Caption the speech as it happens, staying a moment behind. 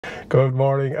Good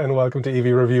morning and welcome to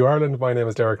EV Review Ireland. My name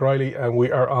is Derek Riley and we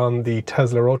are on the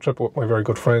Tesla road trip with my very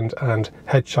good friend and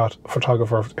headshot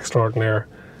photographer extraordinaire.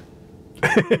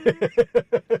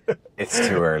 It's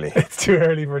too early. It's too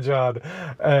early for John.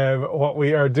 What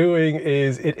we are doing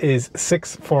is, it is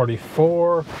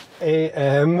 6:44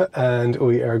 a.m. and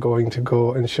we are going to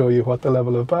go and show you what the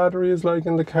level of battery is like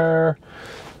in the car.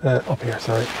 Up here,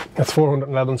 sorry. It's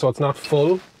 411, so it's not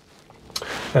full.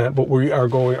 But we are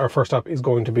going, our first stop is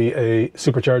going to be a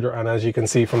supercharger, and as you can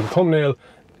see from the thumbnail,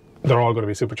 they're all going to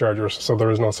be superchargers, so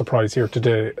there is no surprise here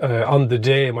today. On the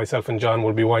day, myself and John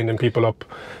will be winding people up.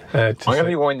 I'm going to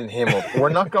be winding him up. We're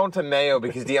not going to Mayo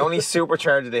because the only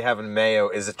supercharger they have in Mayo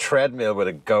is a treadmill with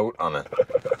a goat on it.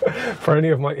 For any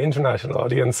of my international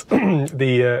audience,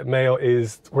 the Mayo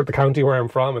is the county where I'm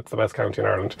from. It's the best county in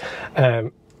Ireland.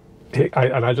 And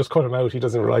I just cut him out. He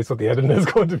doesn't realise what the editing is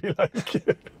going to be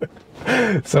like.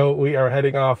 So we are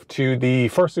heading off to the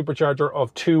first supercharger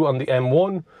of 2 on the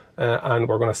M1, and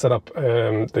we're going to set up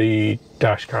the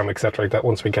dash cam, etc. like that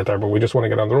once we get there. But we just want to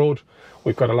get on the road.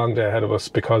 We've got a long day ahead of us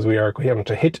because we are having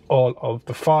to hit all of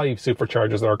the 5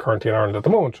 superchargers that are currently in Ireland at the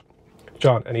moment.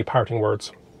 John, any parting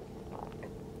words?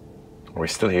 We're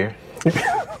still here.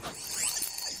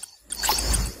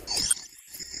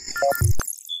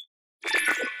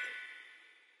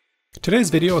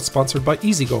 Today's video is sponsored by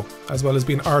EasyGo. As well as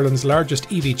being Ireland's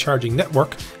largest EV charging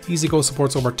network, EasyGo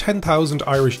supports over 10,000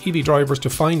 Irish EV drivers to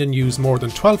find and use more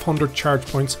than 1,200 charge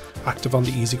points active on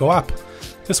the EasyGo app.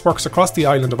 This works across the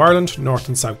island of Ireland, north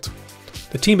and south.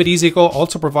 The team at EasyGo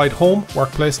also provide home,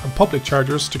 workplace and public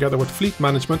chargers together with fleet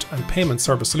management and payment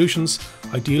service solutions,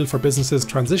 ideal for businesses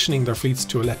transitioning their fleets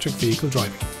to electric vehicle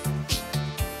driving.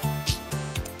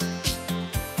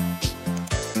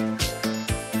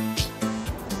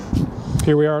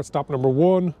 Here we are at stop number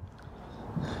 1.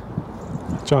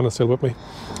 John is still with me.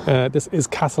 This is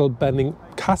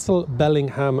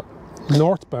Castlebellingham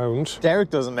Northbound.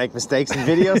 Derek doesn't make mistakes in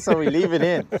videos, so we leave it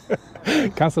in.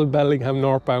 Castlebellingham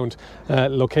Northbound,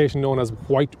 location known as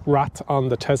White Rat on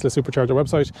the Tesla Supercharger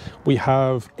website. We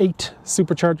have 8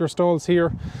 supercharger stalls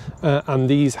here,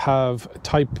 and these have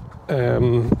Type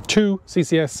 2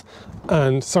 CCS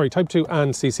and Type 2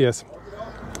 and CCS.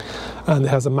 And it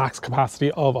has a max capacity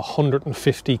of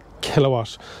 150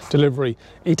 kilowatt delivery.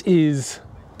 It is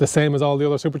the same as all the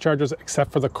other superchargers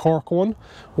except for the Cork one.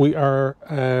 We are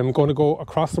going to go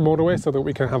across the motorway so that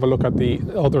we can have a look at the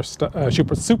other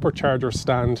supercharger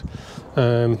stand,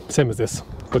 same as this,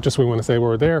 but just we want to say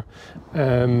we're there.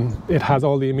 It has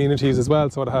all the amenities as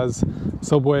well, so it has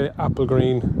Subway, Apple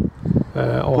Green,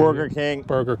 Burger King,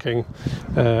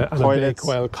 and toilets. A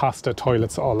Bakewell, Costa,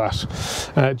 toilets, all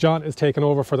that. John is taking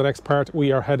over for the next part.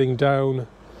 We are heading down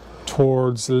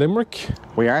towards Limerick.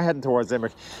 We are heading towards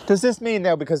Limerick. Does this mean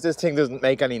now, because this thing doesn't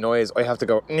make any noise, I have to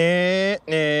go nah,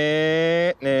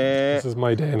 nah, nah? This is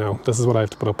my day now. This is what I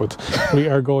have to put up with. We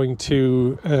are going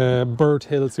to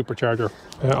Birdhill Supercharger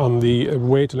on the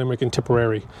way to Limerick in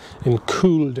Tipperary, in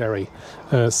Coolderry.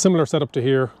 Similar setup to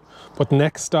here. But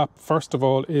next stop, first of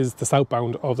all, is the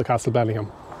southbound of the Castlebellingham.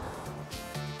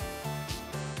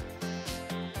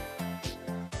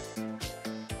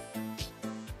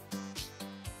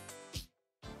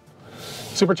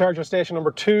 Supercharger station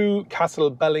number 2,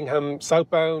 Castlebellingham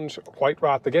southbound, White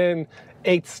Rat again,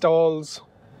 8 stalls.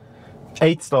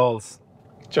 8 stalls.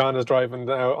 John is driving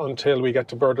now until we get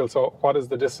to Birdhill. So what is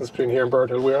the distance between here and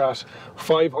Birdhill? We're at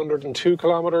 502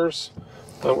 kilometres,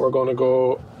 and we're going to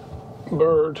go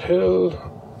Birdhill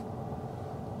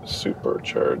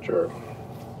Supercharger.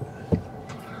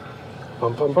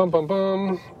 Bum bum bum bum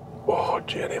bum. Oh,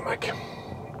 Jenny Mac.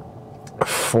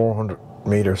 400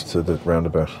 meters to the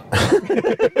roundabout.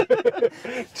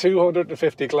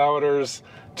 250 kilometers,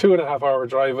 2.5 hour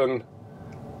driving.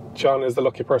 John is the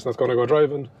lucky person that's going to go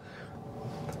driving.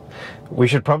 We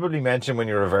should probably mention when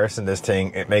you're reversing this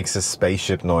thing, it makes a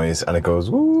spaceship noise and it goes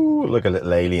woo like a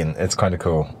little alien. It's kind of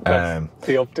cool. That's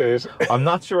the update. I'm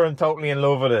not sure I'm totally in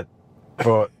love with it,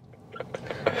 but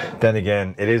then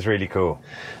again, it is really cool.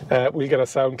 We'll get a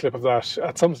sound clip of that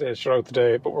at some stage throughout the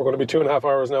day, but we're going to be 2.5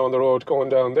 hours now on the road going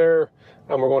down there,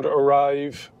 and we're going to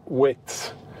arrive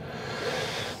with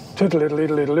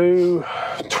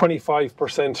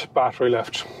 25% battery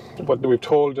left. But we've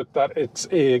told it that it's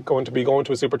going to be going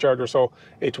to a supercharger, so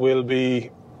it will be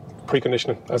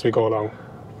preconditioning as we go along.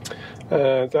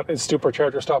 That is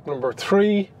supercharger stop number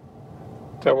 3.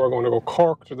 Then we're going to go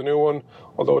Cork to the new one,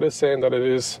 although it is saying that it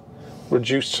is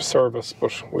reduced service,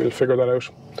 but we'll figure that out.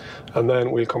 And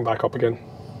then we'll come back up again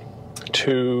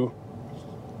to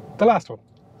the last one.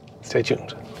 Stay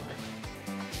tuned.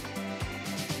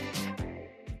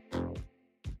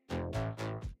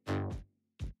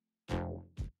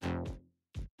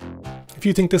 If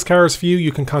you think this car is for you,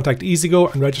 you can contact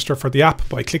EasyGo and register for the app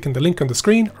by clicking the link on the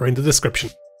screen or in the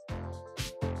description.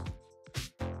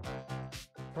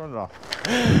 Turn it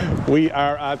off. We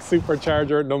are at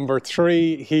Supercharger number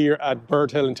 3 here at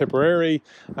Birdhill in Tipperary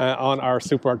on our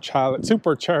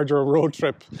Supercharger road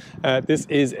trip. This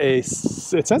is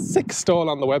it says 6 stall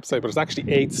on the website, but it's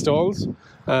actually 8 stalls.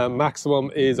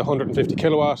 Maximum is 150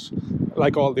 kilowatt,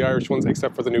 like all the Irish ones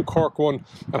except for the new Cork one.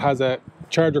 It has a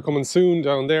charger coming soon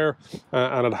down there,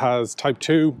 and it has Type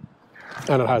 2.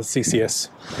 And it has CCS.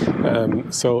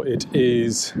 So it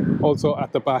is also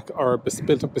at the back, or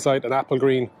built up beside an apple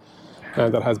green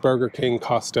that has Burger King,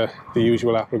 Costa, the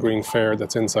usual apple green fare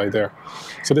that's inside there.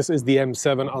 So this is the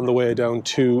M7 on the way down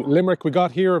to Limerick. We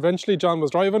got here eventually, John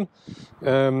was driving.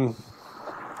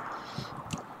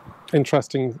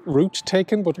 Interesting route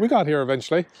taken, but we got here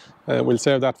eventually. We'll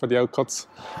save that for the outcuts.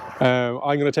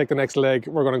 I'm going to take the next leg.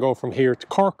 We're going to go from here to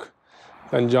Cork.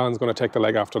 Then John's going to take the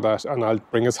leg after that and I'll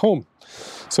bring us home.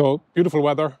 So, beautiful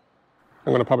weather.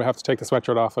 I'm going to probably have to take the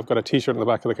sweatshirt off. I've got a t-shirt in the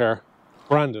back of the car.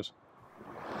 Branded.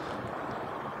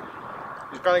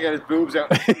 He's going to get his boobs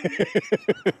out.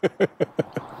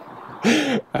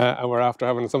 And we're after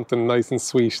having something nice and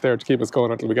sweet there to keep us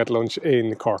going until we get lunch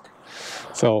in Cork.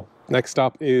 So, next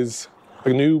stop is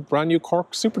the brand new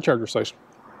Cork Supercharger site.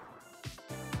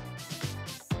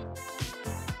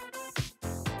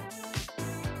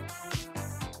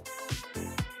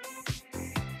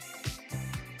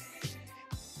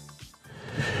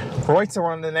 Right, so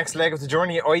we're on the next leg of the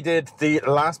journey. I did the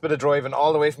last bit of driving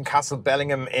all the way from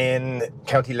Castlebellingham in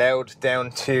County Louth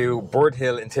down to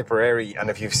Birdhill in Tipperary. And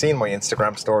if you've seen my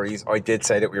Instagram stories, I did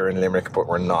say that we were in Limerick, but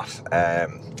we're not.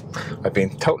 I've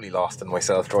been totally lost in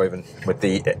myself driving with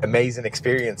the amazing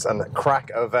experience and the crack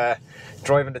of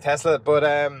driving the Tesla. But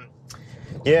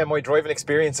yeah, my driving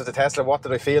experience of the Tesla, what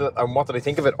did I feel and what did I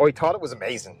think of it? I thought it was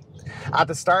amazing. At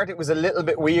the start, it was a little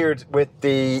bit weird with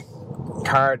the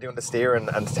car doing the steering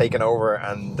and taking over,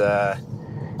 and I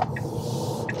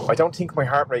don't think my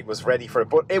heart rate was ready for it,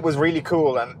 but it was really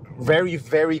cool, and very,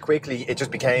 very quickly it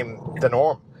just became the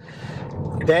norm.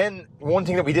 Then one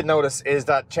thing that we did notice is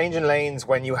that changing lanes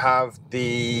when you have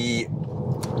the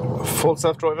full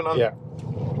self-driving on, yeah,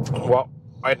 well,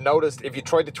 I'd noticed if you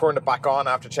tried to turn it back on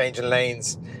after changing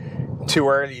lanes too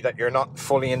early, that you're not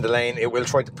fully in the lane, it will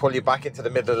try to pull you back into the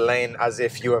middle of the lane as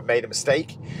if you have made a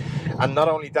mistake. And not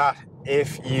only that,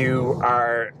 if you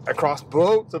are across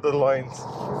both of the lines,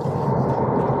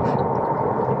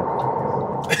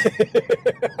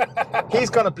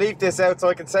 he's gonna bleep this out so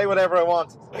I can say whatever I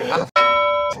want.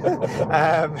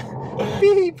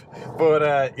 Beep.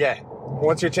 But yeah,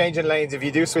 once you're changing lanes, if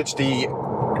you do switch the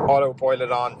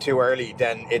autopilot on too early,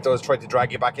 then it does try to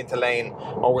drag you back into lane,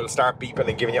 or will start beeping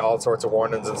and giving you all sorts of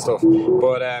warnings and stuff.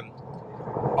 But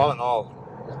all in all,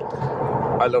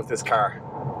 I love this car.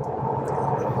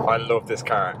 I love this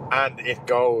car, and it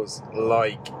goes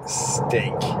like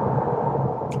stink.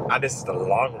 And this is the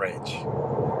long range.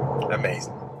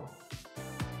 Amazing.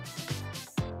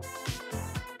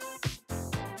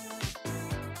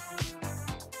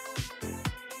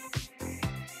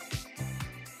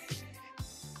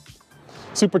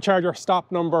 Supercharger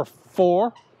stop number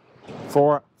 4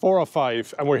 of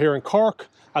 5, and we're here in Cork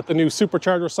at the new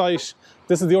Supercharger site.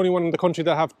 This is the only one in the country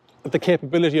that have the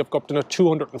capability of up to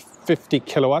 250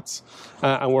 kilowatts,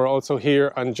 and we're also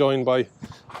here and joined by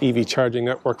EV Charging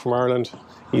Network from Ireland,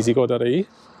 EasyGo.ie,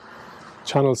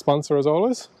 channel sponsor as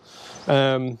always.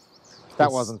 That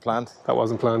wasn't planned. That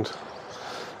wasn't planned.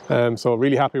 So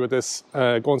really happy with this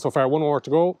going so far. One more to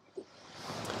go.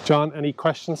 John, any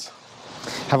questions?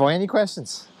 Have I any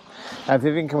questions?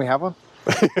 Vivian, can we have one?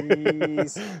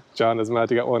 Please. John is mad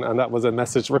to get one, and that was a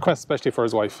message request especially for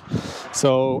his wife.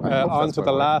 So on to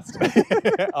the last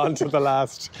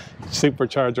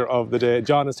supercharger of the day.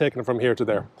 John is taking it from here to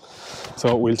there,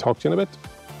 so we'll talk to you in a bit.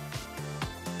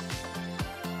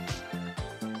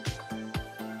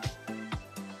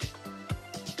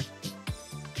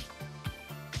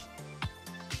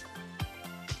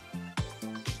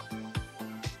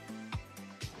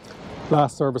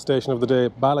 Last service station of the day,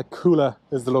 Ballacolla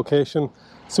is the location.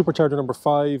 Supercharger number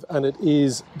 5, and it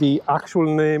is, the actual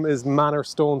name is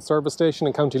Manorstone Service Station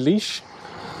in County Laois.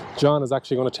 John is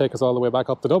actually going to take us all the way back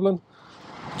up to Dublin.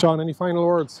 John, any final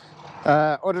words?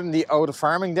 Other than the ode of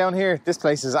farming down here, this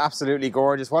place is absolutely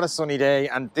gorgeous. What a sunny day,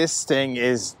 and this thing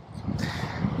is,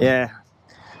 yeah,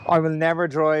 I will never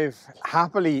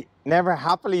happily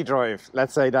drive,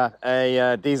 let's say that,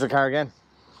 a diesel car again.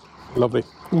 Lovely.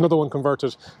 Another one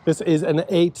converted. This is an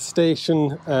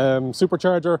 8-station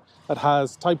supercharger that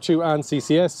has Type 2 and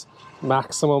CCS.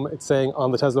 maximum, it's saying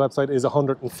on the Tesla website, is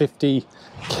 150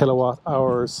 kilowatt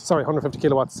hours, sorry, 150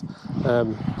 kilowatts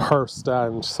per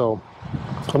stand. So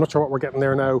I'm not sure what we're getting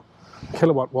there now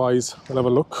kilowatt wise. We'll have a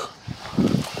look.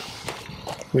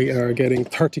 We are getting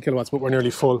 30 kilowatts, but we're nearly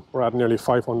full. We're at nearly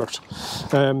 500.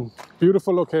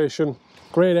 Beautiful location,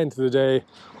 great end to the day.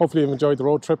 Hopefully you've enjoyed the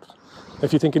road trip.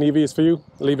 If you think an EV is for you,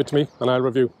 leave it to me and I'll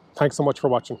review. Thanks so much for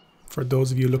watching. For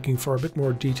those of you looking for a bit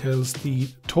more details, the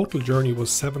total journey was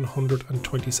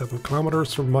 727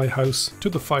 kilometers from my house to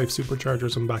the 5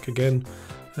 superchargers and back again.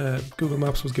 Google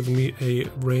Maps was giving me a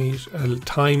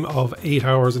time of 8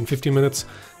 hours and 50 minutes.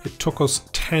 It took us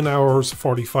 10 hours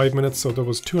 45 minutes, so there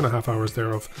was 2.5 hours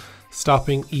there of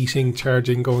stopping, eating,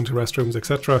 charging, going to restrooms,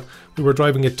 etc. We were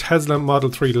driving a Tesla Model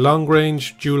 3 long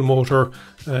range dual motor.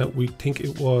 We think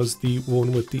it was the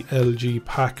one with the LG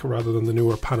pack rather than the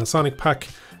newer Panasonic pack,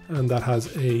 and that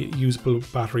has a usable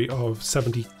battery of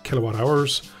 70 kilowatt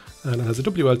hours, and it has a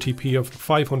WLTP of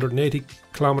 580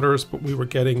 kilometers, but we were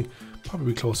getting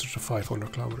probably closer to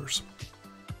 500 kilometers.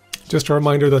 Just a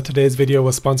reminder that today's video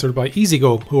was sponsored by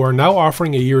EasyGo, who are now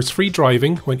offering a year's free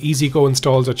driving when EasyGo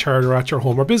installs a charger at your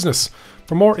home or business.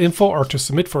 For more info or to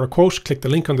submit for a quote, click the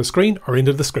link on the screen or in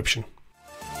the description.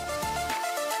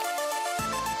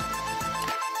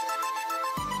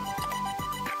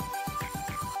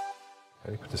 How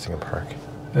do you put this thing in park?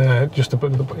 Just to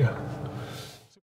put in the, yeah.